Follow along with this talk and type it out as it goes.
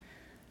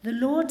The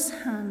Lord's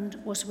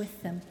hand was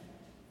with them,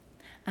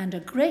 and a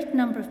great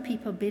number of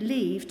people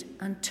believed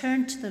and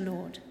turned to the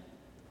Lord.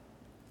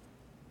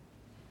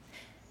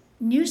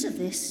 News of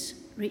this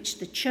reached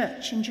the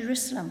church in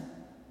Jerusalem,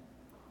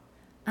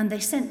 and they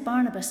sent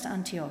Barnabas to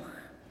Antioch.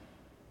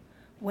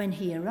 When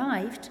he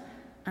arrived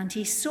and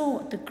he saw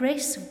what the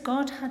grace of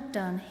God had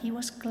done, he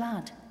was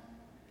glad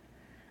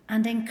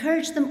and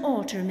encouraged them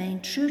all to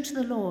remain true to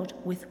the Lord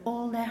with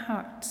all their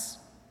hearts.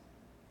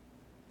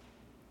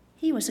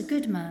 He was a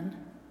good man,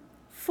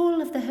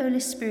 full of the Holy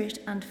Spirit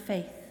and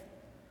faith,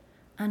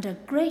 and a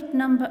great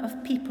number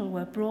of people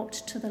were brought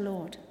to the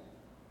Lord.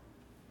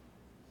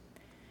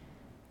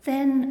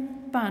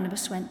 Then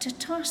Barnabas went to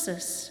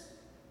Tarsus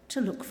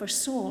to look for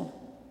Saul,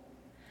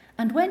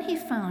 and when he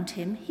found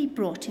him, he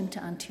brought him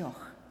to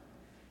Antioch.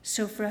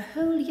 So for a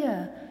whole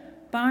year,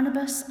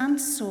 Barnabas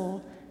and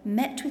Saul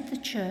met with the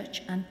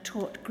church and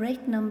taught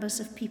great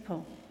numbers of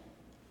people.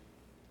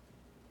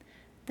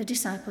 The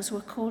disciples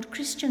were called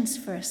Christians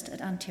first at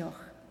Antioch.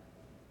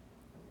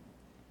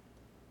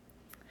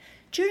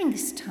 During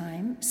this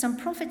time, some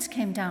prophets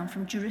came down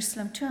from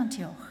Jerusalem to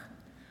Antioch.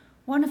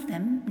 One of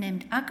them,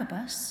 named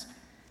Agabus,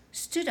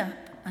 stood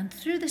up and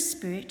through the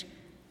Spirit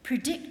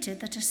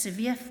predicted that a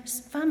severe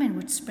famine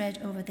would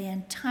spread over the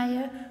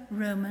entire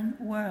Roman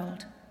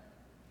world.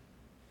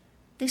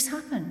 This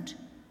happened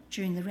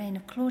during the reign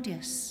of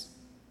Claudius.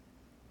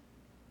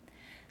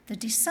 The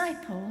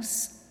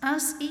disciples,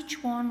 as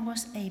each one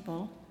was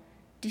able,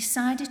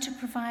 decided to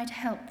provide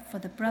help for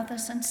the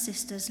brothers and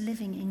sisters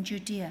living in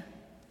Judea.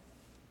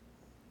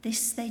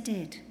 This they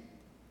did,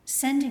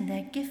 sending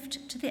their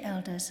gift to the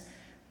elders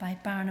by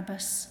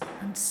Barnabas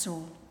and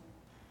Saul.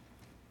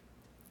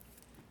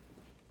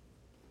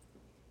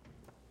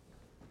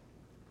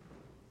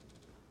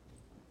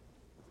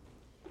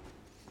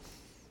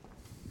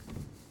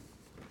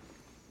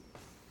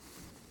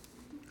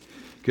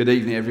 Good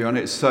evening, everyone.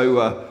 It's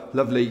so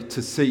lovely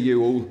to see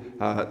you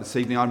all this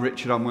evening. I'm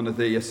Richard. I'm one of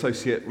the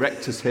associate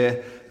rectors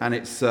here, and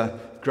it's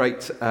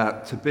great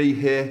to be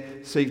here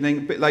this evening.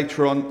 A bit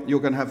later on, you're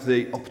going to have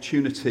the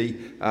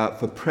opportunity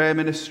for prayer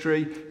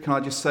ministry. Can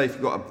I just say, if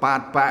you've got a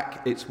bad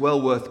back, it's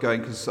well worth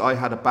going, because I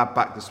had a bad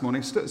back this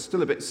morning.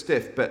 Still a bit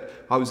stiff,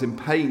 but I was in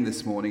pain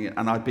this morning,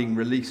 and I've been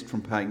released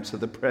from pain, so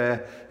the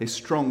prayer is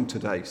strong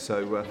today.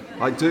 So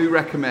I do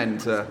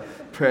recommend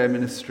prayer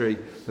ministry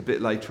a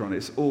bit later on.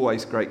 It's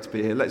always great to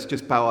be here. Let's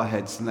just bow our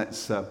heads and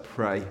let's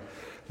pray.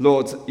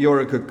 Lord, you're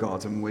a good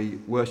God, and we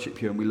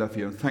worship you and we love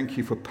you. And thank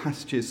you for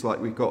passages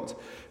like we've got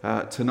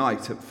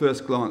tonight. At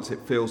first glance, it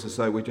feels as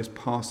though we're just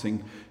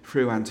passing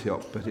through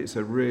Antioch, but it's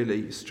a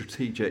really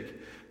strategic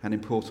and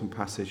important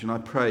passage. And I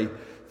pray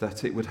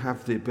that it would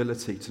have the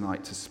ability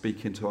tonight to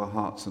speak into our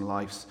hearts and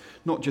lives,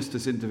 not just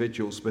as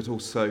individuals, but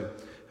also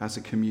as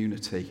a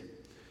community.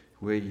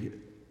 We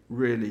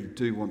really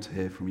do want to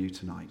hear from you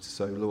tonight.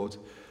 So, Lord,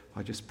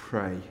 I just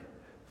pray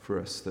for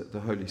us that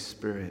the Holy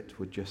Spirit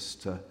would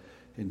just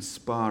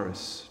inspire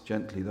us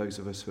gently, those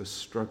of us who are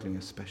struggling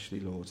especially,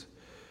 Lord.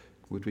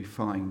 Would we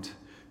find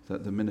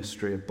that the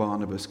ministry of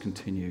Barnabas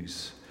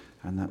continues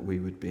and that we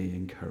would be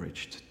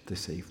encouraged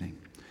this evening.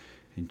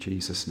 In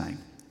Jesus' name,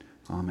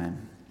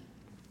 amen.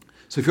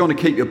 So if you want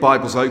to keep your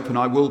Bibles open,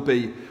 I will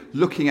be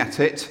looking at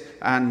it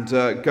and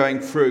going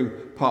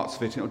through parts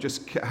of it. It'll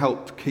just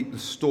help keep the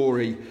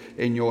story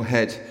in your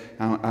head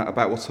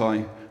about what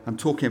I am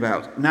talking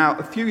about. Now,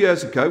 a few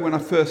years ago, when I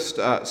first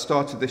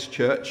started this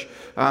church,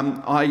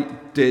 I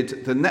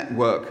did the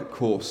network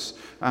course.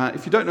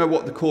 If you don't know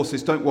what the course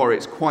is, don't worry,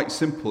 it's quite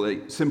simple.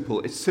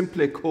 It's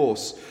simply a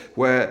course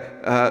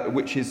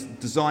which is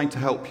designed to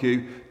help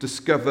you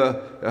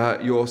discover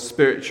your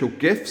spiritual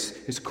gifts.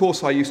 It's a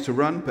course I used to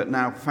run, but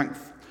now,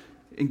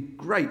 in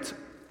great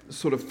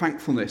sort of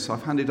thankfulness,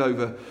 I've handed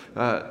over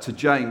to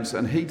James,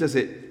 and he does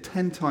it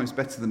 10 times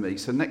better than me.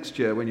 So next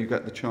year, when you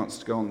get the chance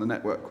to go on the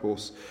network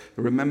course,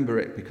 remember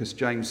it, because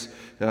James,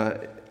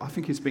 I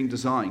think he's been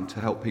designed to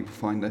help people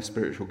find their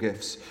spiritual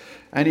gifts.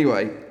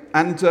 Anyway,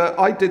 and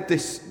I did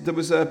this. There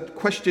was a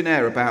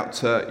questionnaire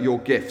about your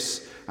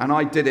gifts, and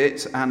I did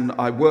it, and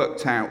I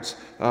worked out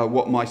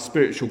what my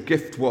spiritual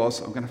gift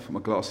was. I'm going to put my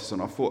glasses on.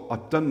 I thought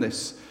I'd done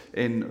this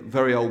in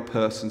very old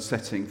person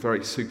setting,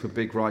 very super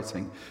big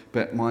writing,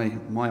 but my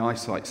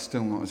eyesight's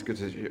still not as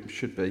good as it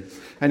should be.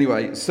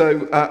 Anyway,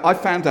 so I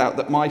found out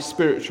that my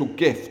spiritual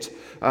gift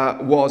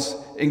was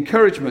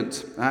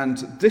encouragement, and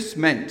this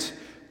meant,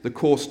 the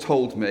course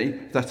told me,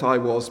 that I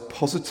was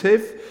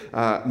positive,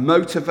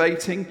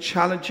 motivating,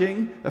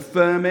 challenging,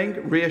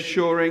 affirming,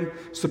 reassuring,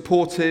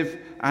 supportive,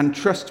 and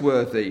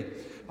trustworthy.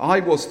 I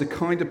was the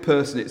kind of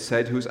person, it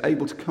said, who was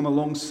able to come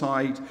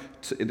alongside,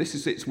 this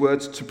is its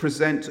words, to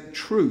present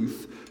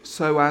truth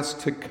so as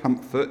to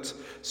comfort,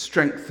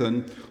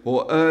 strengthen,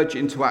 or urge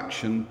into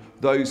action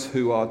those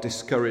who are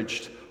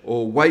discouraged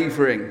or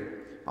wavering.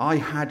 I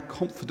had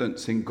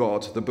confidence in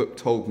God, the book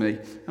told me,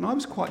 and I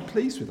was quite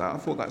pleased with that. I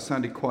thought that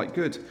sounded quite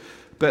good.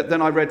 But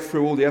then I read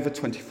through all the other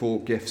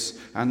 24 gifts,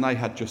 and they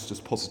had just as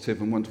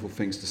positive and wonderful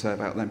things to say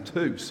about them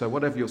too. So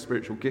whatever your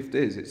spiritual gift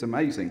is, it's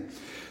amazing.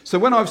 So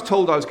when I was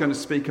told I was going to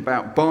speak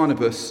about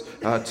Barnabas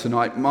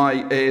tonight,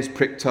 my ears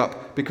pricked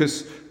up,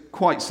 because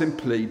quite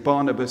simply,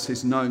 Barnabas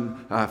is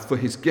known for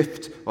his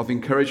gift of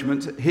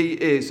encouragement. He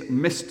is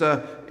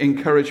Mr.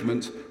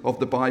 Encouragement of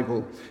the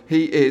Bible.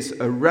 He is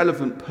a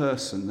relevant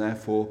person,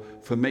 therefore,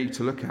 for me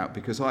to look at,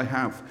 because I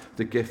have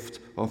the gift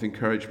of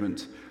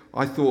encouragement.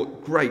 I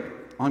thought, great,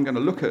 I'm going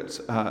to look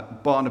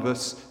at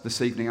Barnabas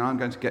this evening, and I'm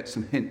going to get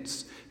some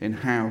hints in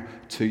how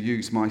to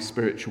use my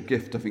spiritual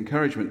gift of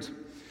encouragement.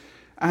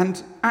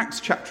 And Acts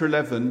chapter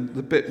 11,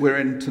 the bit we're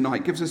in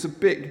tonight, gives us a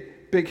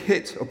big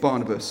hit of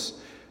Barnabas.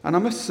 And I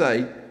must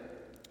say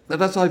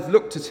that as I've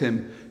looked at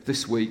him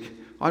this week,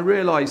 I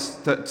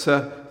realised that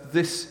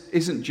this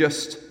isn't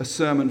just a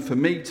sermon for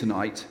me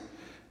tonight,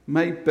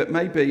 but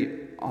maybe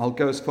I'll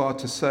go as far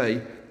to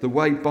say the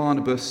way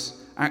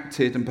Barnabas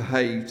acted and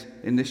behaved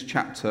in this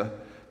chapter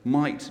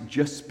might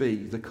just be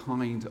the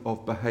kind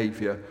of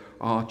behaviour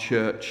our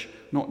church,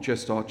 not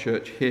just our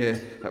church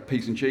here at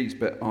P&G's,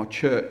 but our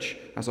church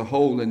as a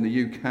whole in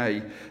the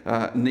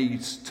UK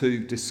needs to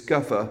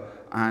discover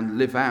and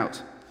live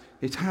out.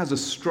 It has a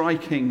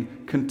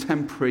striking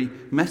contemporary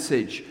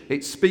message.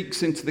 It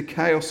speaks into the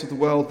chaos of the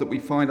world that we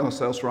find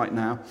ourselves right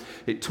now.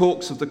 It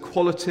talks of the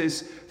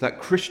qualities that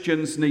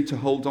Christians need to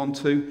hold on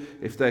to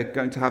if they're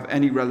going to have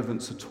any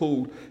relevance at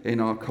all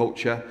in our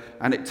culture.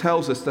 And it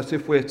tells us that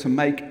if we're to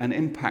make an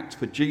impact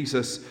for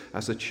Jesus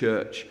as a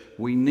church,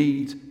 we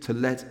need to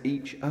let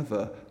each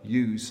other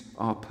use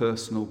our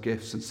personal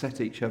gifts and set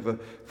each other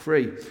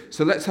free.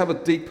 So let's have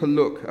a deeper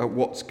look at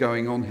what's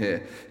going on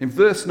here. In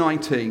verse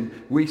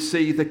 19, we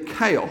see the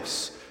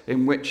chaos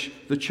in which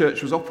the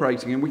church was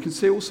operating. And we can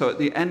see also at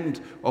the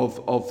end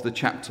of the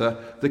chapter,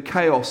 the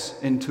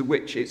chaos into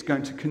which it's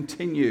going to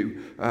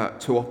continue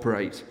to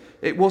operate.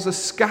 It was a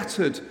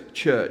scattered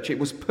church. It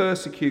was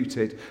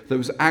persecuted. There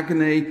was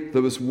agony,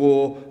 there was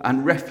war,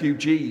 and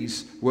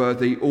refugees were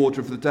the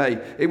order of the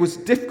day. It was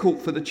difficult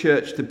for the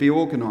church to be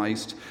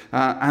organised,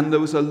 and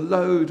there was a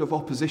load of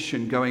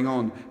opposition going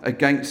on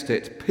against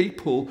it.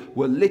 People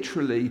were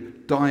literally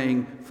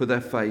dying for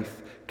their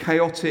faith.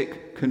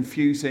 Chaotic,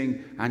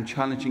 confusing, and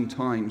challenging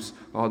times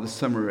are the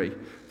summary.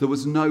 There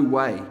was no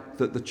way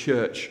that the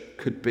church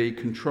could be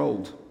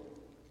controlled.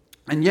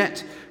 And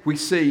yet, we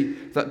see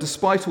that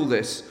despite all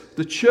this,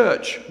 the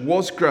church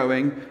was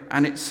growing,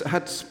 and it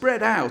had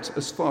spread out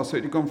as far. So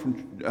it had gone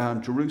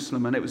from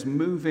Jerusalem, and it was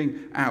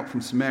moving out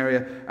from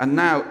Samaria, and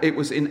now it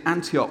was in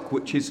Antioch,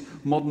 which is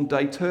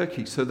modern-day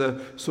Turkey. So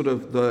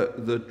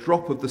the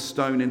drop of the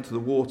stone into the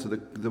water,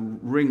 the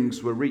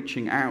rings were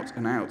reaching out,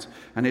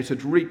 and it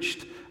had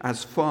reached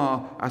as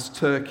far as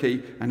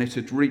Turkey, and it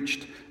had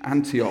reached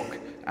Antioch,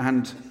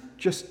 and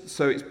just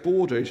so its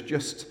border is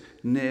just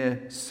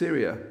near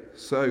Syria.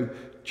 So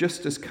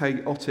just as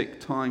chaotic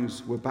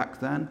times were back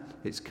then,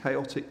 it's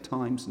chaotic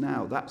times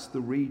now. That's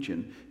the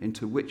region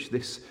into which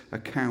this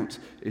account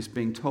is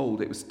being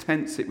told. It was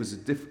tense, it was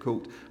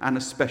difficult, and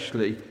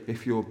especially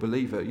if you're a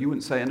believer. You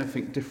wouldn't say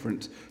anything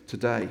different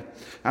today.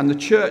 And the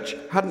church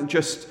hadn't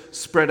just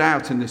spread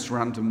out in this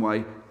random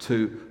way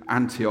to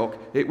Antioch.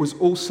 It was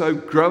also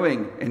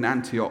growing in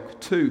Antioch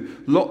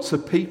too. Lots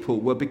of people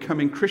were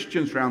becoming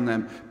Christians around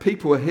them.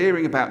 People were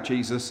hearing about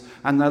Jesus,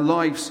 and their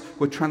lives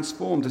were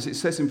transformed. As it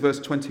says in verse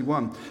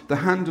 21, the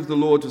hand of the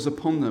Lord was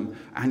upon them,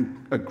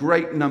 and a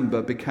great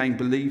number became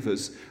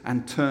believers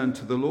and turned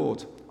to the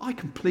Lord. I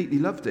completely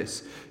love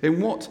this.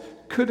 In what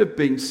could have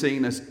been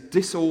seen as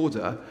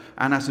disorder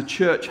and as a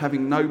church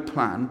having no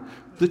plan,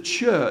 the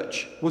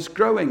church was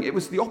growing. It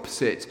was the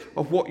opposite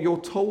of what you're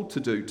told to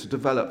do to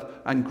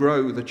develop and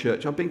grow the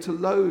church. I've been to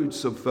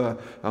loads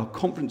of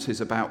conferences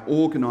about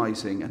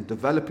organising and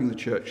developing the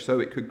church so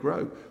it could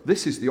grow.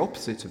 This is the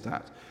opposite of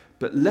that.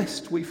 But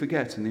lest we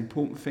forget, and the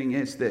important thing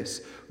is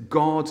this,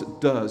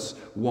 God does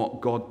what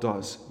God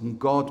does. And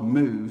God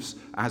moves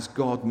as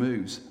God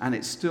moves. And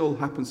it still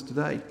happens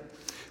today.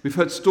 We've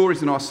heard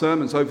stories in our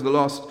sermons over the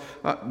last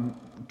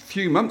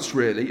few months,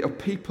 really, of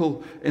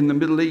people in the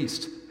Middle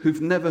East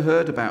who've never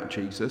heard about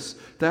Jesus.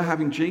 They're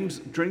having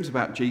dreams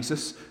about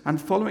Jesus and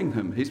following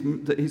him. He's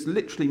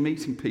literally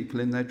meeting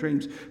people in their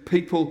dreams.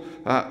 People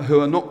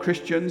who are not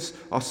Christians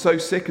are so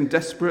sick and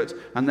desperate,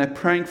 and they're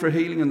praying for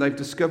healing, and they've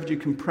discovered you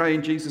can pray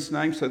in Jesus'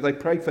 name, so they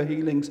pray for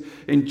healings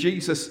in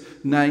Jesus'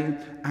 name,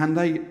 and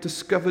they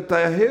discovered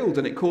they are healed,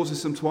 and it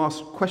causes them to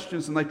ask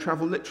questions, and they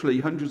travel literally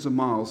hundreds of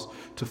miles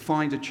to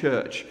find a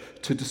church,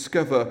 to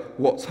discover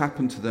what's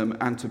happened to them,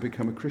 and to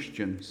become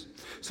Christians.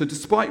 So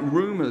despite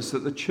rumours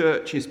that the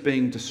church is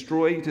being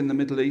destroyed in the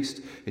Middle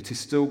East, it is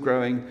still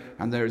growing,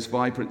 and there is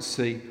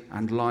vibrancy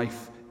and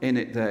life in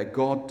it there.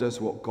 God does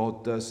what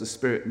God does. The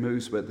Spirit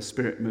moves where the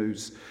Spirit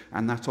moves,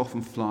 and that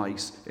often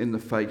flies in the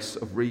face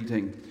of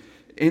reading.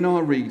 In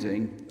our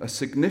reading, a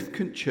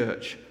significant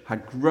church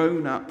had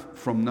grown up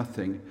from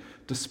nothing,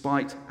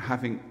 despite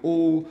having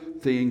all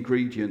the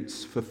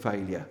ingredients for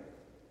failure.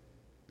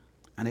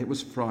 And it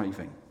was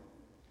thriving.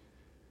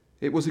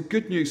 It was a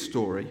good news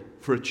story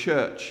for a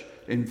church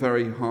in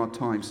very hard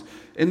times.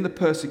 In the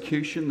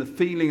persecution, the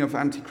feeling of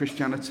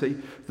anti-Christianity,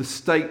 the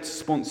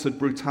state-sponsored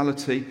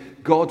brutality,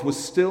 God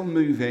was still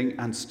moving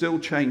and still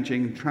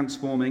changing,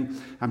 transforming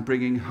and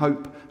bringing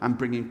hope and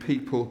bringing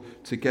people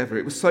together.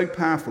 It was so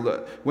powerful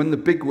that when the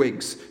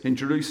bigwigs in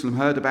Jerusalem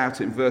heard about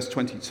it in verse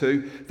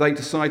 22, they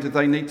decided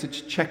they needed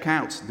to check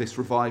out this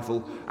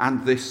revival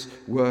and this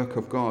work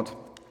of God.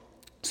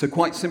 So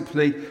quite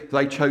simply,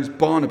 they chose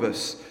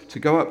Barnabas to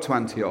go up to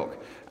Antioch,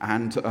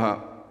 and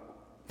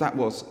that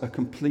was a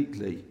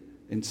completely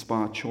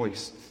inspired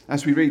choice.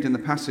 As we read in the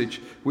passage,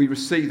 we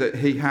see that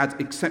he had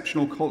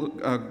exceptional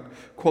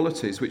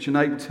qualities which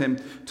enabled him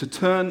to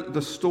turn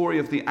the story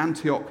of the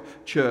Antioch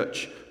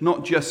church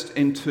not just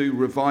into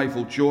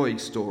revival joy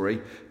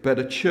story, but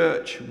a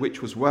church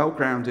which was well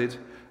grounded,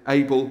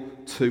 able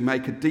to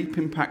make a deep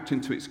impact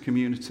into its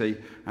community,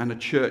 and a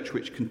church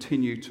which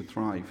continued to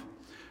thrive.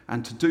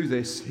 And to do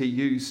this, he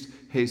used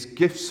his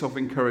gifts of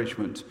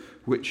encouragement,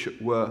 which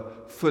were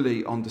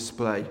fully on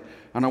display.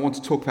 And I want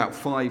to talk about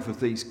 5 of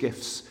these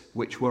gifts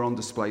which were on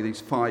display,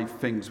 these 5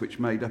 things which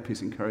made up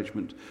his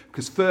encouragement.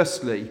 Because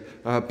firstly,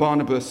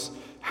 Barnabas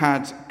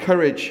had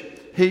courage.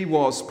 He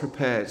was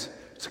prepared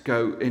to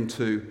go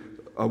into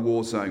a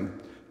war zone.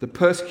 The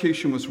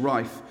persecution was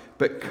rife,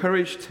 but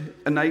courage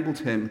enabled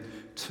him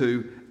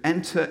to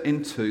enter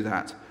into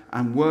that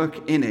and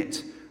work in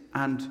it,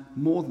 and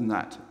more than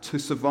that, to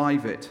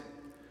survive it.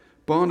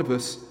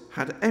 Barnabas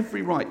had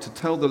every right to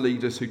tell the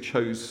leaders who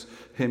chose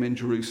him in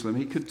Jerusalem.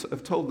 He could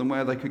have told them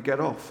where they could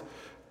get off.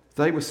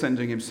 They were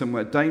sending him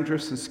somewhere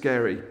dangerous and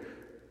scary.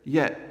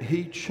 Yet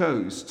he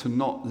chose to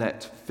not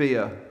let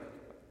fear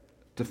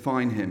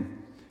define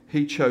him.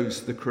 He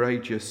chose the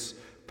courageous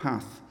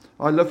path.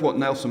 I love what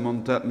Nelson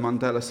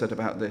Mandela said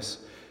about this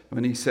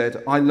when he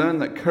said, "I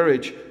learned that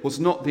courage was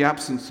not the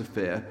absence of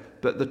fear,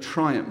 but the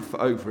triumph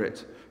over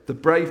it. The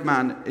brave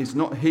man is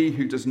not he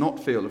who does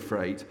not feel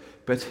afraid,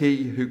 but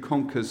he who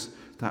conquers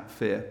that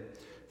fear."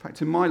 In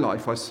fact, in my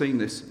life, I've seen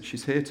this.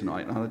 She's here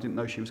tonight, and I didn't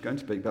know she was going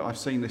to be, but I've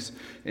seen this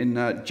in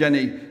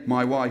Jenny,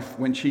 my wife,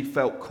 when she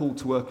felt called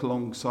to work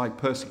alongside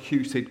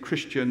persecuted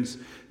Christians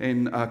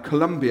in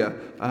Colombia.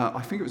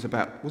 I think was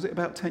it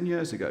about 10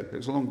 years ago?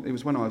 It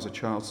was when I was a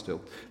child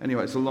still.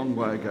 Anyway, it's a long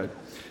way ago.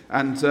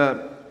 And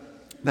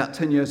about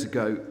 10 years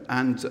ago,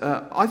 and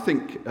I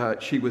think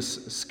she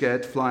was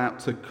scared to fly out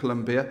to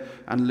Colombia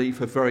and leave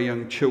her very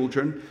young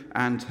children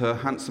and her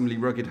handsomely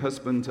rugged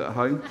husband at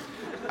home.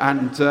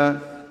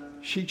 And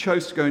she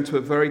chose to go into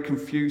a very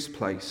confused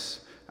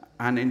place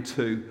and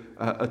into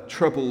a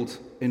troubled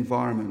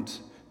environment.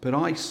 But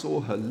I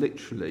saw her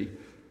literally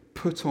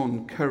put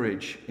on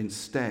courage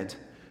instead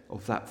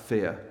of that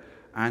fear.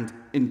 And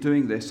in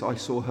doing this, I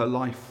saw her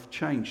life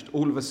changed.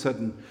 All of a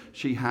sudden,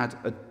 she had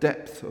a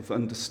depth of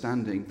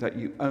understanding that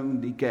you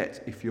only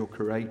get if you're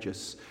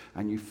courageous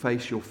and you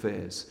face your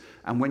fears.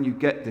 And when you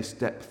get this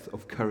depth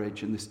of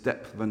courage and this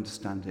depth of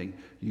understanding,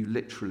 you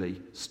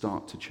literally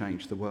start to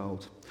change the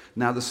world.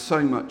 Now, there's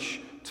so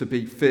much to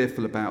be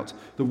fearful about.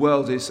 The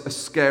world is a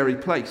scary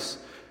place.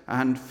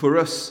 And for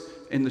us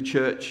in the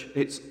church,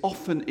 it's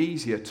often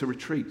easier to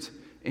retreat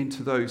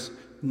into those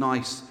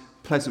nice,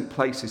 pleasant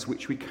places,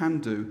 which we can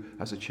do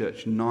as a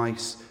church.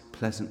 Nice,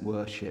 pleasant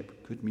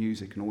worship, good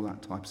music and all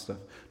that type of stuff.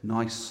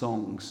 Nice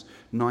songs,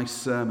 nice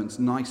sermons,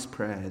 nice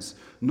prayers,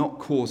 not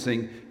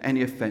causing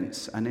any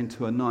offence, and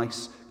into a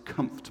nice,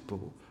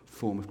 comfortable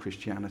form of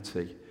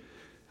Christianity.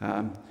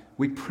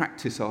 We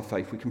practice our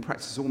faith. We can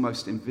practice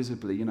almost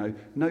invisibly. You know,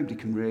 nobody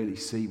can really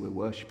see we're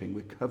worshipping.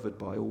 We're covered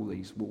by all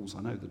these walls. I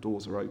know the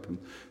doors are open,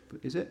 but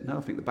is it? No,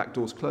 I think the back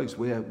door's closed.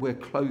 We're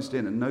closed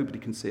in and nobody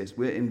can see us.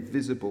 We're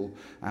invisible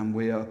and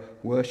we are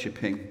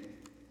worshipping.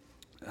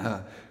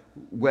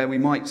 Where we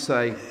might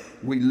say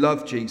we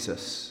love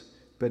Jesus,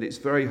 but it's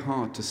very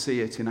hard to see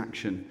it in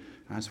action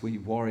as we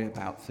worry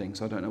about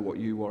things. I don't know what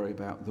you worry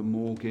about. The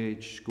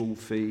mortgage, school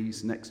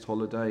fees, next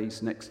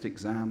holidays, next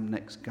exam,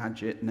 next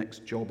gadget,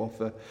 next job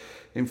offer.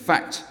 In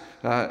fact,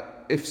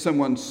 if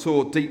someone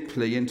saw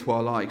deeply into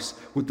our lives,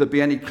 would there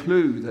be any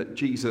clue that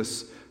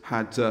Jesus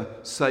had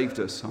saved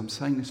us? I'm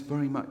saying this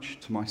very much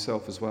to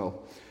myself as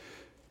well.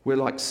 We're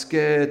like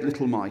scared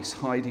little mice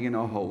hiding in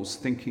our holes,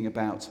 thinking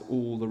about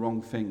all the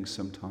wrong things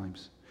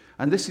sometimes.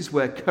 And this is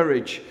where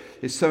courage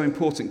is so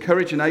important.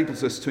 Courage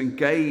enables us to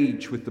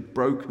engage with the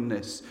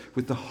brokenness,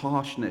 with the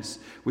harshness,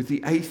 with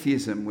the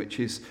atheism which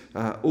is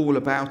all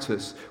about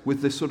us,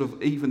 with the sort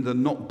of even the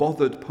not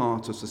bothered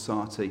part of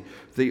society,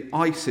 the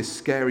ISIS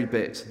scary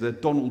bit, the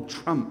Donald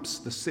Trumps,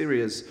 the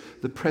Syrias,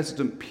 the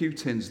President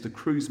Putins, the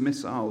cruise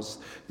missiles,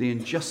 the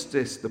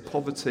injustice, the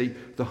poverty,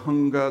 the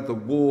hunger, the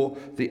war,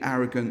 the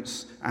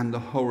arrogance, and the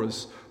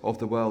horrors of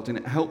the world. And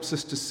it helps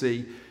us to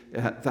see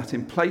that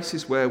in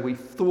places where we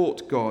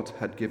thought God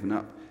had given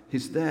up,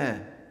 He's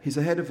there. He's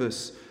ahead of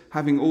us,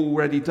 having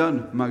already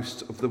done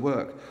most of the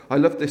work. I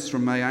love this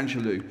from Maya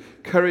Angelou.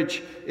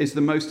 Courage is the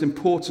most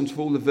important of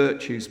all the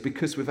virtues,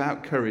 because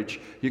without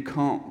courage, you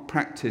can't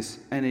practice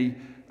any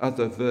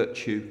other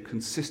virtue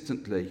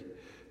consistently.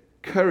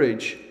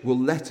 Courage will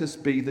let us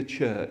be the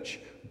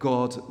church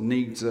God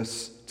needs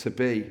us to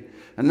be.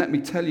 And let me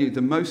tell you,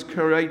 the most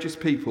courageous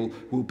people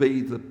will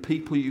be the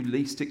people you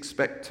least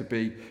expect to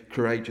be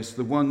courageous.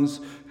 The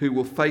ones who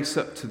will face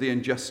up to the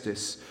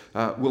injustice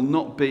will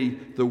not be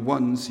the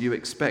ones you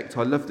expect.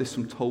 I love this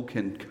from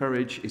Tolkien.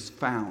 Courage is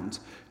found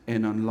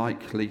in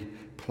unlikely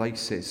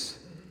places.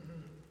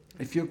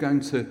 If you're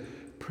going to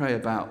pray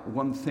about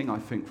one thing, I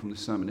think, from the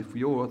sermon, if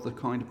you're the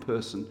kind of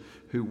person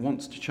who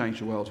wants to change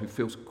the world, who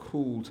feels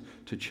called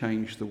to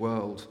change the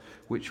world,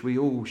 which we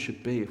all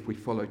should be if we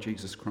follow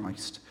Jesus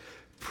Christ,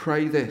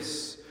 pray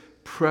this.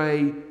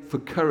 Pray for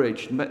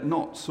courage,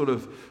 not sort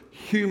of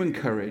human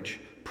courage.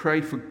 Pray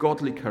for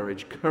godly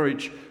courage,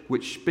 courage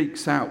which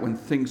speaks out when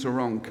things are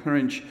wrong,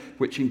 courage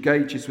which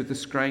engages with the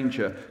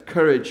stranger,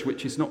 courage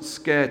which is not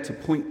scared to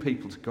point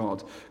people to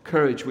God,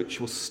 courage which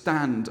will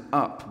stand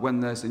up when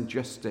there's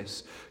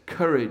injustice,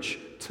 courage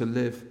to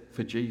live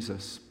for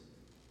Jesus.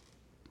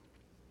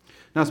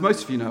 Now, as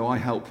most of you know, I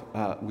help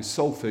with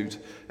Soul Food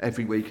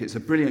every week. It's a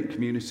brilliant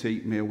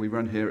community meal we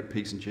run here at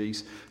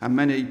P&G's, and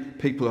many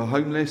people are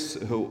homeless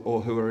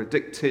or who are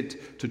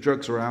addicted to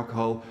drugs or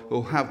alcohol,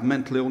 or have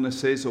mental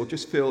illnesses, or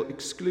just feel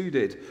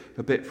excluded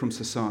a bit from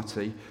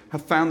society,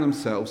 have found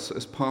themselves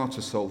as part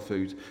of Soul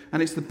Food.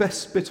 And it's the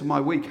best bit of my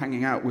week,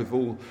 hanging out with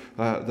all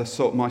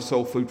my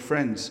Soul Food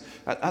friends.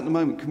 At the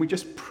moment, can we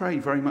just pray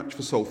very much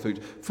for Soul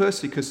Food?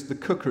 Firstly, because the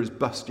cooker is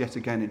bust yet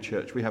again in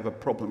church. We have a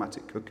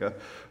problematic cooker.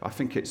 I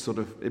think it's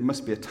it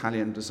must be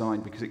Italian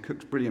design, because it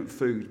cooks brilliant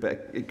food,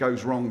 but it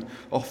goes wrong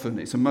often.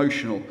 It's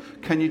emotional.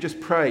 Can you just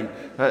pray?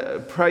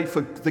 Pray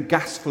for the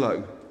gas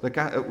flow.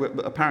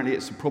 Apparently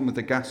it's a problem with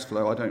the gas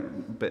flow.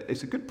 But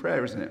it's a good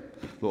prayer, isn't it?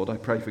 Lord, I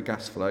pray for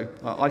gas flow.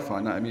 I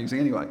find that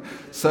amusing anyway.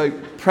 So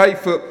pray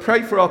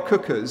for our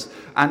cookers.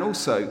 And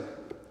also,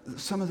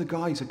 some of the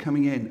guys are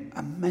coming in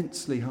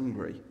immensely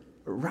hungry,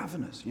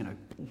 ravenous,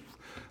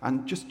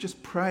 and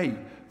just pray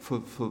for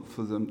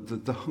them.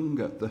 The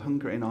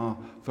hunger in our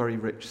very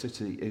rich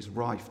city is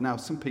rife. Now,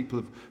 some people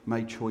have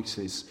made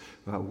choices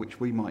which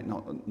we might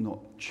not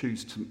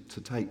choose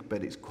to take,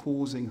 but it's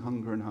causing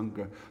hunger and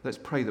hunger. Let's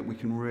pray that we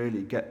can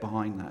really get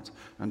behind that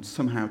and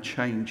somehow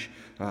change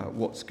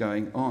what's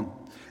going on.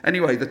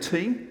 Anyway, the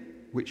team,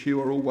 which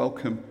you are all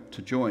welcome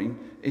to join,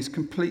 is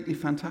completely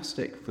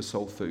fantastic for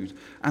Soul Food.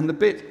 And the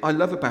bit I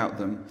love about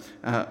them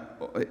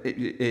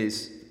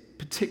is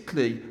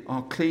particularly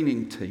our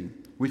cleaning team.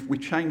 We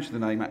changed the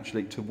name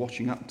actually to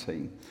Washing Up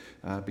Team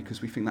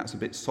because we think that's a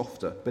bit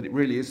softer, but it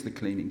really is the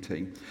cleaning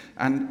team.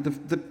 And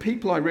the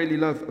people I really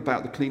love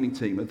about the cleaning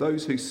team are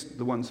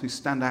the ones who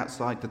stand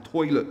outside the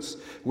toilets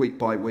week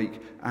by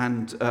week,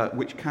 and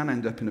which can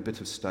end up in a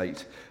bit of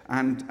state,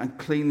 and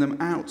clean them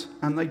out.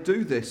 And they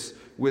do this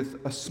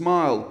with a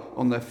smile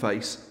on their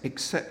face,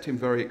 except in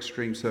very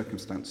extreme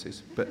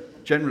circumstances.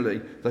 But generally,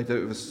 they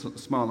do it with a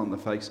smile on their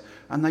face,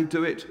 and they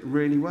do it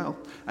really well.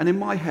 And in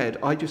my head,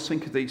 I just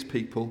think of these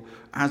people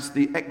as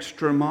the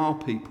extra mile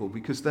people,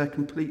 because they're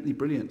completely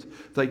brilliant.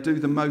 They do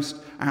the most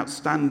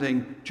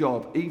outstanding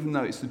job, even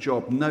though it's the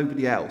job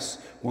nobody else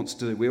wants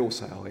to do. We all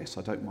say, oh yes,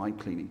 I don't mind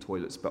cleaning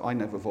toilets, but I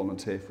never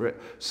volunteer for it.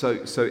 So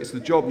it's the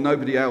job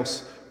nobody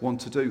else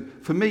wants to do.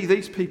 For me,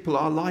 these people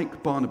are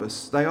like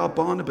Barnabas. They are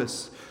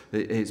Barnabas.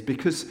 It is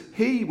because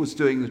he was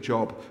doing the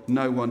job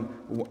no one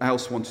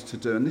else wanted to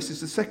do. And this is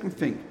the second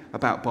thing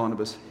about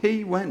Barnabas.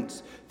 He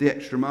went the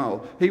extra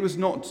mile. He was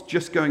not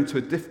just going to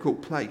a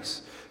difficult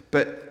place,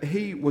 but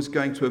he was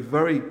going to a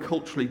very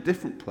culturally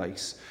different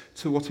place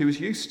to what he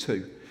was used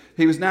to.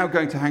 He was now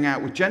going to hang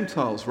out with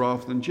Gentiles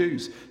rather than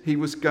Jews. He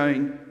was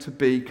going to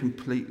be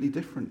completely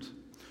different.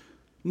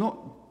 Not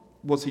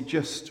was he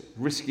just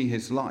risking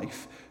his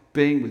life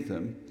being with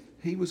them,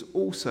 he was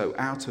also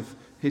out of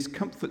his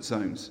comfort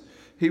zones.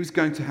 He was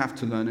going to have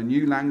to learn a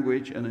new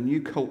language and a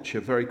new culture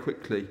very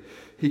quickly.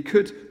 He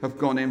could have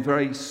gone in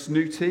very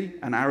snooty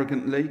and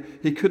arrogantly.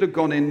 He could have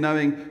gone in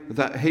knowing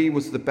that he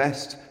was the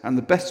best, and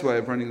the best way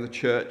of running the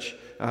church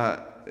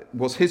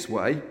was his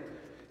way.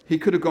 He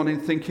could have gone in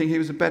thinking he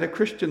was a better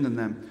Christian than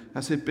them,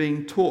 as if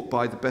being taught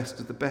by the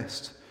best of the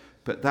best.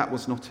 But that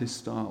was not his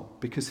style,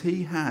 because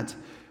he had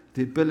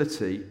the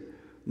ability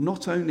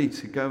not only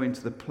to go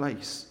into the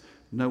place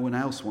no one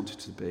else wanted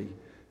to be,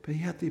 but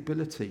he had the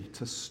ability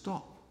to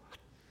stop,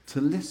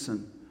 to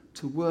listen,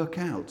 to work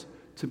out,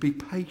 to be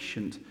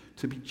patient,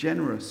 to be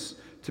generous,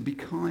 to be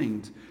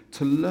kind,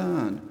 to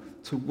learn,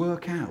 to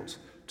work out,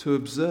 to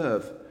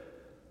observe.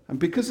 And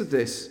because of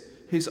this,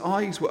 his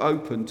eyes were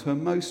open to a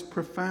most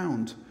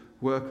profound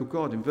work of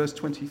God. In verse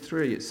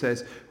 23 it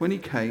says, when he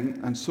came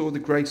and saw the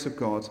grace of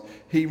God,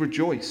 he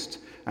rejoiced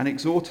and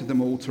exhorted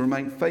them all to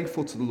remain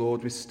faithful to the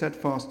Lord with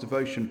steadfast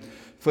devotion,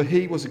 for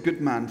he was a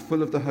good man,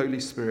 full of the Holy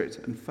Spirit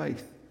and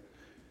faith.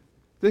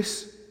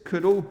 This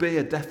could all be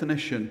a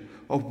definition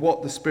of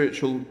what the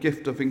spiritual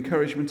gift of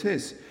encouragement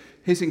is.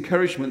 His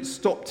encouragement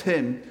stopped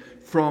him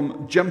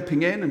from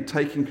jumping in and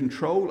taking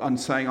control and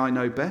saying, I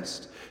know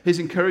best. His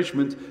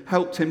encouragement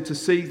helped him to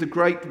see the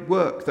great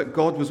work that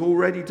God was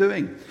already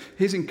doing.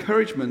 His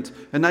encouragement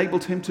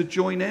enabled him to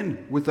join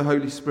in with the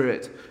Holy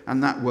Spirit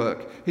and that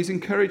work. His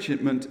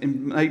encouragement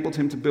enabled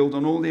him to build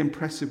on all the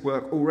impressive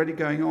work already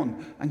going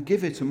on and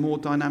give it a more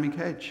dynamic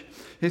edge.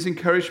 His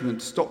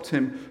encouragement stopped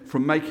him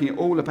from making it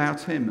all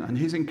about him, and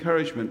his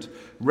encouragement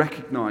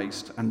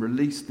recognized and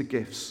released the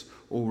gifts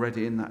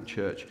already in that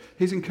church.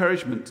 His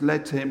encouragement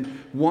led to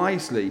him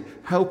wisely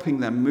helping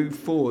them move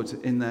forward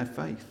in their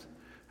faith.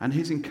 And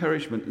his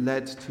encouragement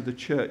led to the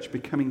church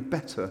becoming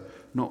better,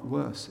 not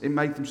worse. It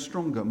made them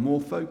stronger,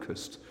 more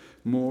focused,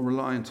 more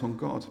reliant on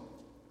God.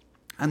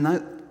 And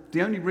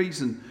the only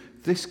reason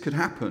this could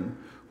happen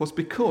was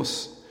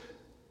because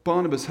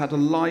Barnabas had a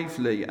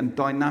lively and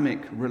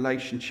dynamic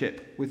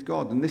relationship with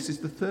God. And this is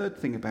the third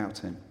thing about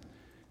him.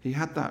 He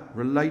had that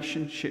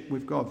relationship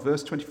with God.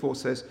 Verse 24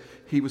 says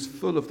he was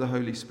full of the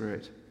Holy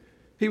Spirit.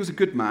 He was a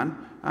good man,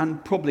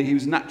 and probably he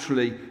was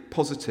naturally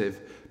positive.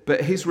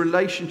 But his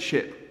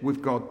relationship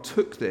with God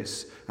took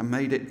this and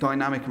made it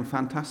dynamic and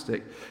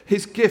fantastic.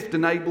 His gift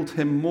enabled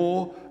him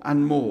more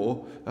and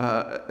more.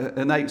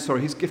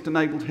 His gift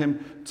enabled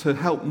him to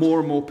help more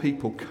and more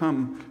people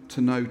come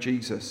to know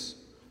Jesus.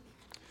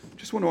 I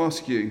just want to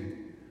ask you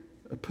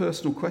a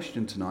personal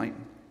question tonight.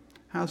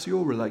 How's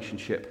your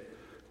relationship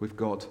with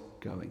God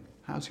going?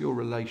 How's your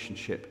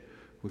relationship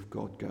with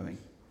God going?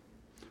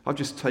 I've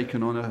just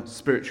taken on a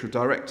spiritual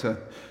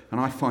director,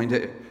 and I find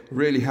it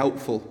really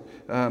helpful.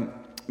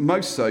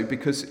 Most so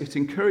because it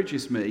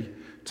encourages me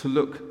to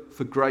look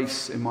for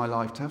grace in my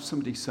life. To have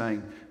somebody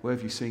saying, where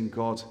have you seen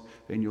God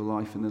in your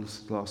life in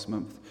this last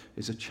month,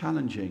 is a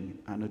challenging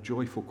and a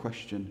joyful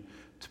question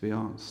to be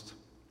asked.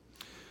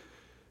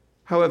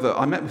 However,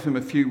 I met with him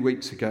a few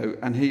weeks ago,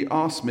 and he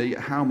asked me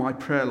how my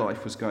prayer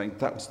life was going.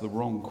 That was the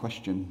wrong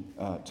question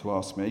to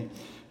ask me.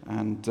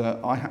 And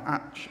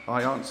I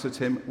answered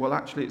him, well,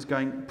 actually, it's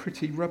going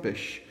pretty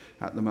rubbish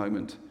at the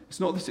moment. It's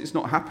not that it's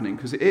not happening,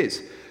 because it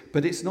is,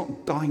 but it's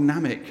not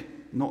dynamic.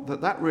 Not that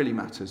that really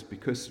matters,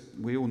 because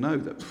we all know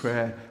that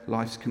prayer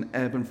lives can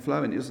ebb and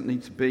flow, and it doesn't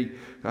need to be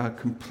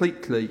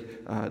completely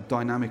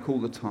dynamic all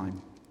the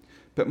time.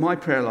 But my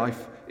prayer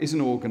life isn't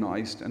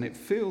organised, and it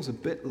feels a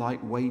bit like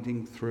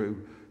wading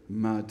through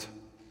mud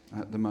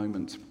at the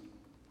moment.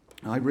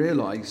 I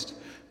realised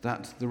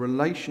that the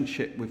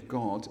relationship with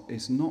God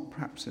is not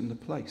perhaps in the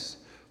place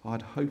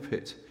I'd hope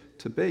it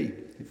to be.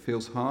 It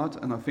feels hard,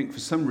 and I think for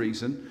some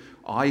reason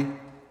I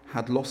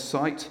had lost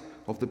sight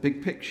of the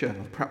big picture.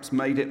 I've perhaps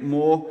made it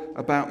more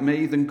about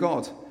me than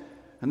God.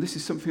 And this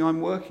is something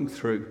I'm working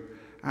through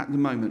at the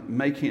moment,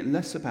 making it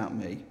less about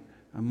me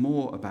and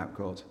more about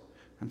God.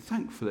 And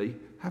thankfully,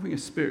 having a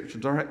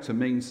spiritual director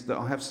means that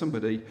I have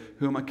somebody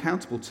who I'm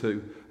accountable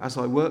to as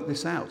I work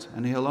this out.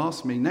 And he'll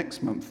ask me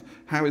next month,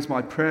 how is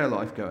my prayer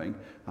life going?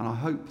 And I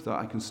hope that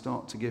I can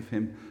start to give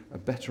him a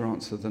better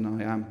answer than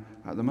I am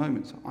at the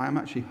moment. I am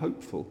actually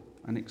hopeful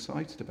and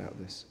excited about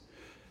this.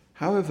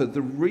 However,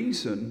 the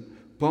reason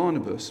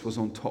Barnabas was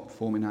on top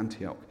form in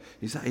Antioch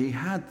is that he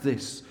had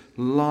this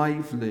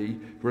lively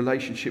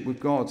relationship with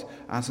God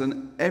as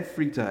an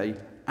everyday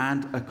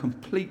and a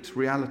complete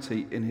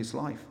reality in his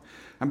life.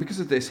 And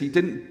because of this, he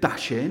didn't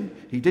dash in,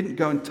 he didn't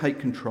go and take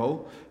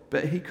control,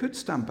 but he could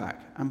stand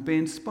back and be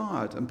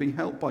inspired and be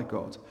helped by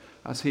God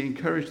as he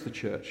encouraged the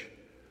church.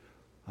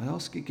 I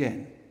ask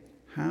again,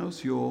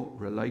 how's your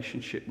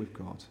relationship with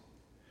God?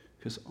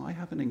 Because I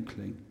have an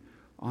inkling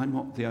I'm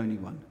not the only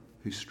one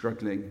who's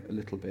struggling a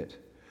little bit.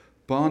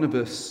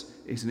 Barnabas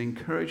is an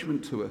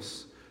encouragement to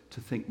us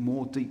to think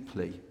more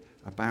deeply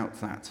about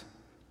that.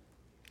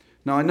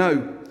 Now, I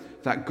know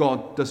that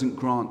God doesn't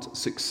grant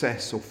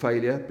success or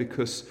failure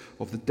because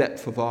of the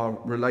depth of our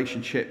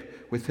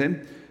relationship with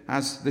him.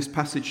 As this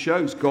passage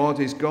shows, God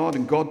is God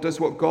and God does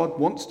what God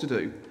wants to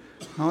do.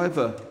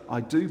 However,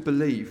 I do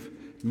believe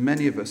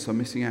many of us are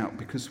missing out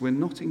because we're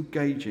not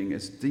engaging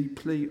as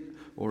deeply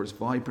or as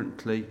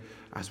vibrantly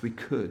as we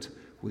could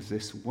with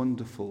this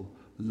wonderful,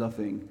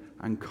 loving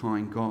and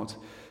kind God.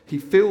 He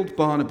filled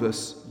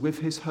Barnabas with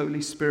his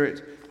Holy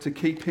Spirit to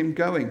keep him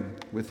going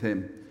with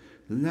him.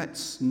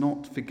 Let's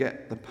not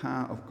forget the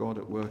power of God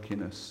at work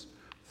in us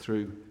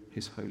through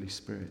his Holy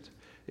Spirit.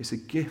 It's a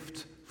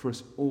gift for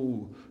us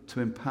all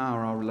to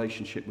empower our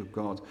relationship with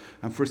God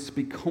and for us to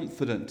be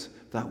confident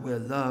that we're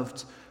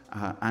loved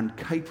and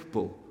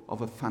capable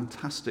of a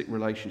fantastic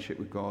relationship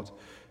with God,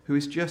 who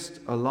is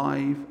just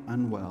alive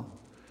and well,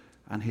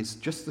 and he's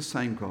just the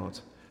same God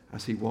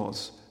as he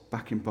was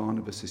back in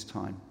Barnabas'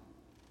 time.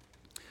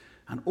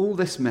 And all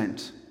this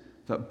meant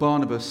that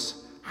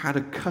Barnabas had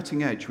a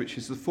cutting edge, which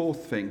is the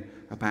fourth thing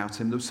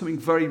about him. There was something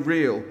very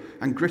real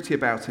and gritty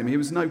about him. He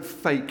was no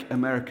fake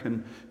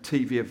American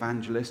TV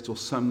evangelist or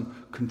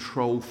some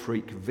control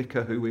freak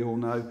vicar who we all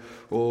know,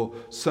 or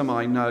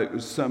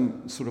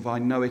some sort of I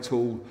know it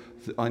all,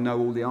 I know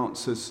all the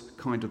answers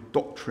kind of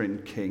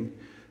doctrine king.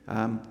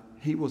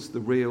 He was the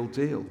real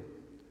deal.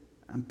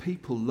 And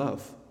people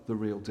love the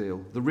real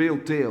deal. The real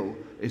deal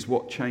is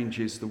what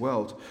changes the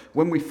world.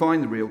 When we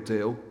find the real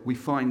deal, we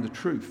find the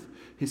truth.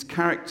 his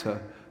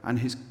character and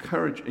his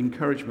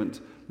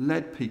encouragement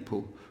led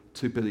people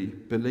to be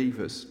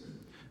believers.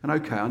 And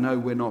okay, I know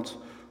we're not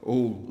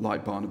all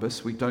like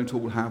Barnabas. We don't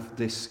all have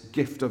this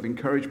gift of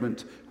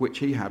encouragement which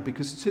he had,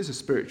 because it is a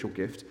spiritual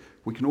gift.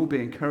 We can all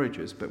be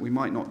encouragers, but we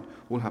might not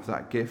all have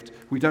that gift.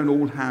 We don't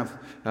all have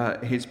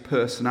his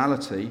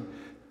personality.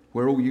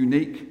 We're all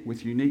unique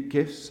with unique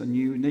gifts and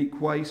unique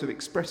ways of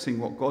expressing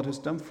what God has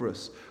done for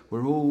us.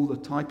 We're all the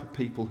type of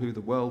people who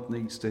the world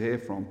needs to hear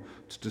from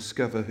to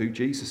discover who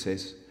Jesus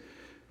is.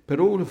 But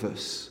all of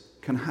us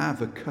can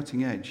have a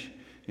cutting edge.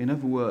 In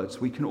other words,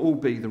 we can all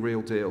be the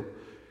real deal.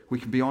 We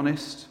can be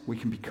honest, we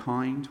can be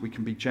kind, we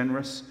can be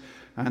generous.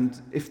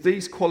 And if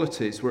these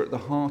qualities were at the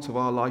heart of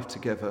our life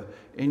together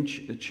in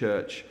the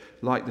church,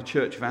 like the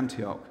Church of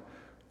Antioch,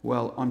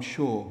 well, I'm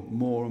sure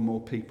more and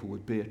more people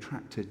would be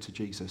attracted to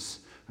Jesus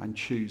and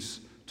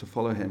choose to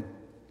follow him.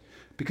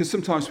 Because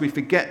sometimes we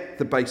forget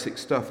the basic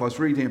stuff. I was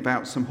reading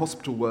about some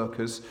hospital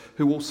workers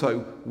who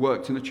also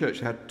worked in the church.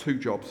 They had 2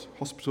 jobs,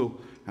 hospital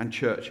and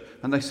church.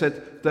 And they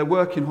said their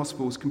work in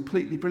hospital was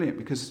completely brilliant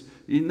because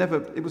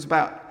it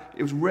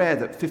was rare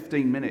that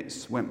 15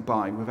 minutes went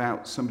by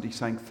without somebody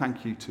saying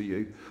thank you to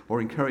you or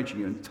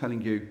encouraging you and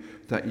telling you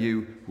that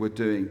you were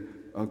doing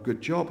a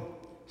good job.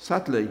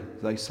 Sadly,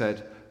 they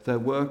said, their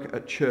work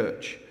at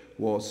church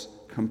was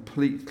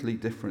completely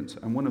different.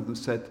 And one of them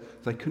said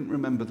they couldn't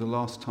remember the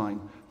last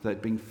time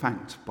they'd been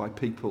thanked by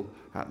people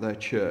at their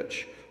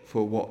church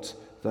for what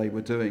they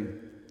were doing.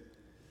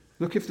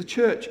 Look, if the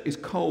church is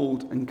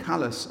cold and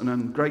callous and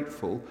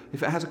ungrateful,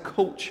 if it has a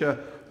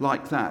culture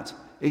like that,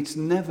 it's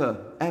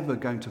never, ever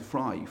going to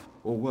thrive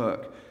or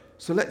work.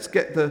 So let's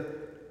get the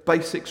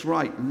basics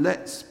right.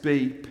 Let's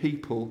be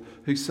people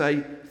who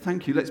say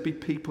thank you. Let's be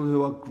people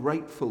who are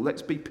grateful.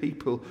 Let's be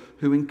people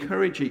who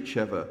encourage each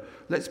other.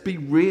 Let's be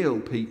real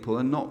people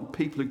and not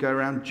people who go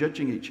around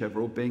judging each other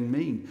or being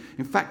mean.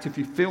 In fact, if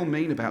you feel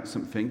mean about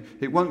something,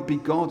 it won't be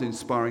God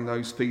inspiring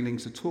those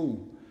feelings at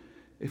all.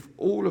 If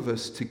all of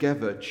us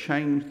together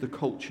change the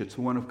culture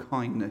to one of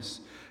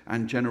kindness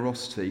and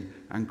generosity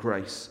and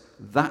grace,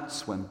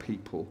 that's when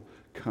people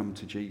come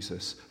to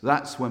Jesus.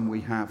 That's when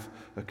we have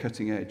a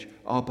cutting edge.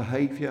 Our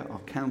behaviour, our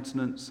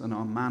countenance and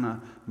our manner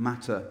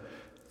matter.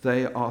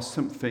 They are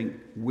something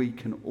we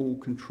can all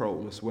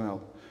control as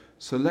well.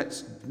 So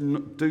let's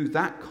do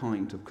that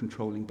kind of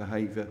controlling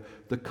behaviour,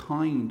 the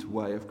kind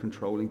way of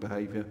controlling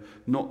behaviour,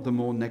 not the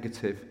more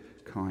negative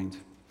kind.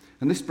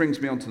 And this brings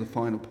me on to the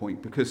final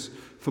point, because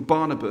for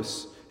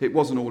Barnabas, it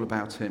wasn't all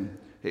about him.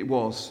 It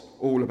was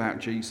all about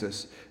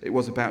Jesus. It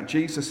was about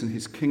Jesus and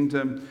his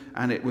kingdom,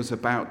 and it was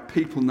about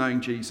people knowing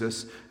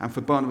Jesus. And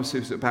for Barnabas, it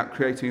was about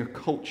creating a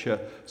culture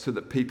so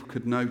that people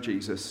could know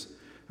Jesus.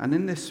 And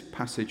in this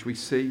passage, we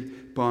see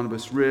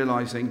Barnabas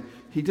realizing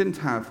he didn't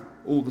have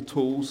all the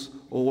tools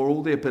or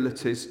all the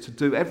abilities to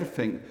do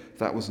everything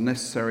that was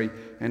necessary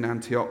in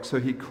Antioch. So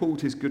he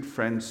called his good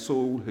friend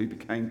Saul, who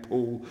became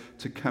Paul,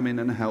 to come in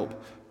and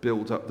help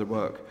build up the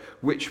work,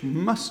 which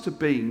must have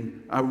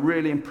been a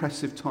really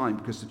impressive time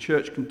because the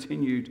church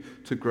continued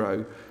to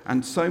grow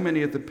and so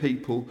many of the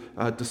people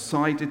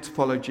decided to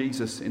follow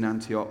Jesus in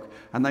Antioch,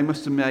 and they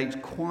must have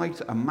made quite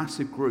a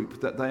massive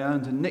group that they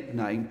earned a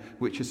nickname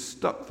which has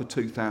stuck for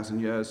 2,000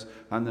 years,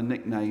 and the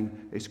nickname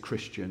is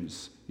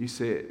Christians. You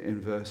see it in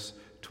verse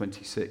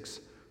 26.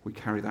 We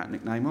carry that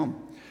nickname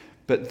on.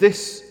 But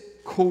this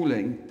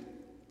calling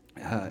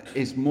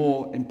is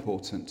more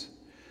important,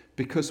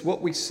 because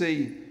what we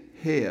see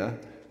here,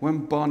 when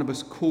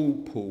Barnabas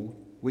called Paul,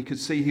 we could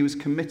see he was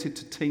committed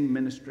to team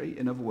ministry.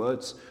 In other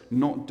words,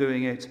 not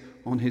doing it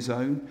on his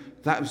own.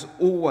 That was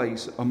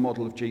always a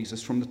model of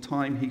Jesus from the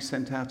time he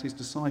sent out his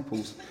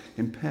disciples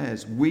in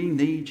pairs. We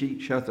need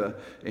each other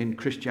in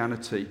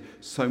Christianity,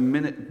 so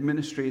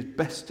ministry is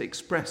best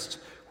expressed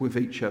with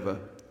each other.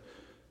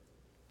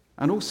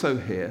 And also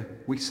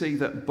here, we see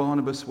that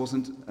Barnabas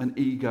wasn't an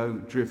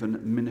ego-driven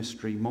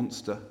ministry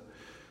monster.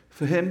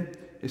 For him,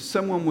 if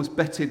someone was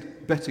better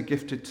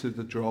gifted to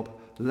the job,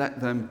 let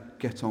them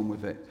get on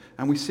with it.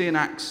 And we see in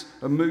Acts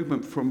a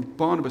movement from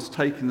Barnabas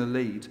taking the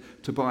lead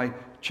to, by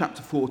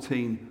chapter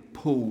 14,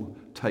 Paul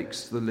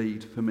takes the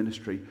lead for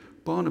ministry.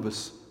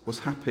 Barnabas was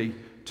happy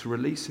to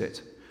release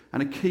it.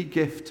 And a key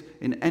gift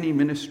in any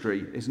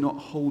ministry is not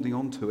holding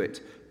on to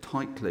it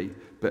tightly,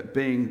 but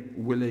being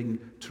willing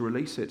to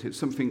release it. It's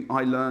something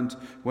I learned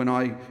when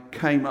I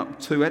came up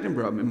to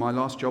Edinburgh. In my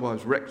last job, I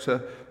was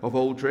rector of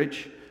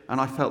Aldridge. And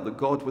I felt that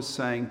God was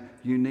saying,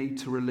 you need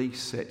to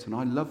release it. And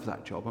I love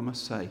that job, I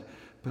must say.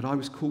 But I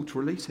was called to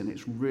release it. And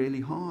it's really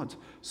hard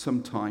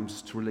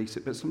sometimes to release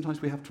it. But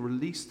sometimes we have to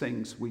release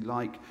things we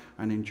like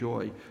and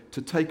enjoy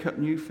to take up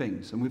new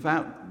things. And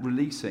without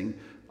releasing,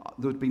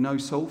 there would be no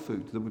soul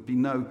food. There would be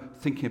no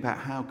thinking about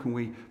how can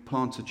we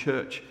plant a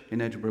church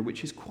in Edinburgh,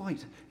 which is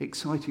quite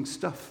exciting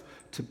stuff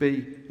to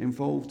be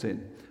involved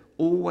in.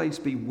 Always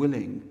be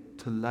willing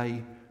to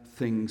lay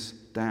things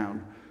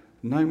down,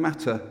 no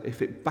matter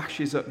if it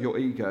bashes up your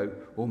ego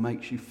or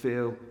makes you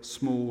feel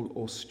small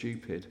or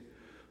stupid.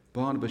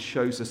 Barnabas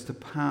shows us the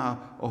power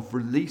of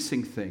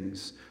releasing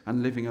things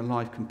and living a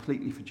life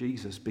completely for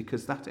Jesus,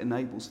 because that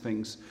enables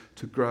things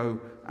to grow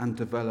and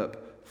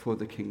develop for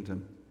the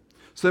kingdom.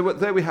 So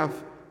there we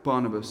have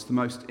Barnabas, the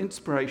most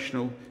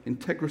inspirational,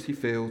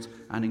 integrity-filled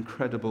and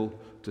incredible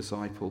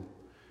disciple.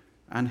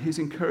 And his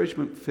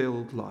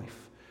encouragement-filled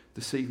life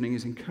this evening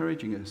is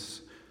encouraging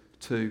us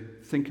to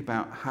think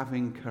about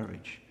having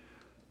courage.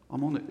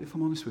 If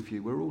I'm honest with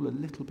you, we're all a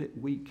little bit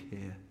weak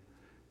here.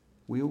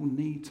 We all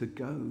need to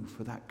go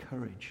for that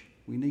courage.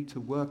 We need to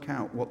work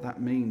out what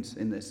that means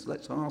in this.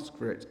 Let's ask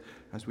for it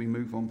as we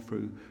move on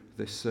through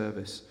this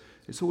service.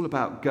 It's all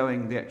about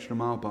going the extra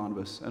mile,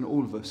 Barnabas, and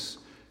all of us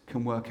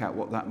can work out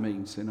what that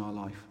means in our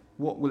life.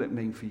 What will it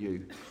mean for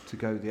you to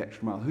go the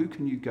extra mile? Who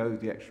can you go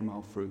the extra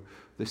mile through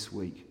this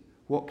week?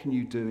 What can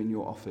you do in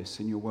your office,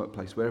 in your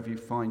workplace, wherever you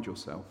find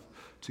yourself,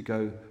 to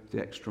go the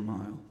extra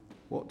mile?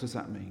 What does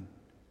that mean?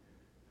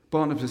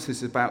 Barnabas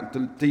is about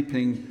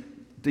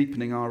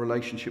deepening our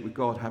relationship with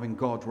God, having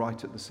God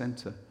right at the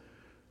centre.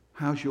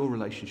 How's your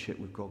relationship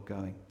with God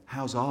going?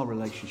 How's our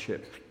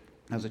relationship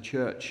as a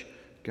church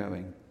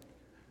going?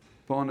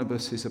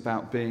 Barnabas is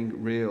about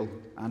being real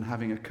and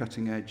having a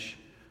cutting edge.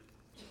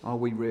 Are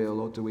we real,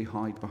 or do we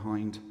hide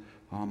behind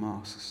our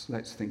masks?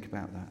 Let's think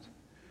about that.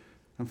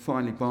 And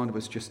finally,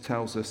 Barnabas just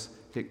tells us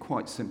it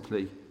quite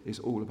simply is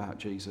all about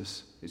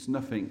Jesus. It's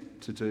nothing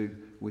to do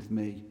with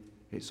me.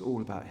 It's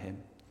all about him.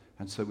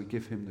 And so we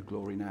give him the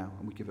glory now,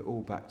 and we give it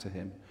all back to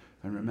him.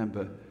 And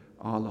remember,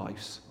 our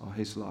lives are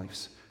his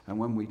lives. And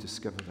when we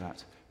discover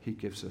that, he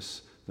gives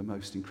us the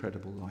most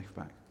incredible life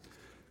back.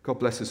 God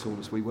bless us all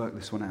as we work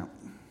this one out.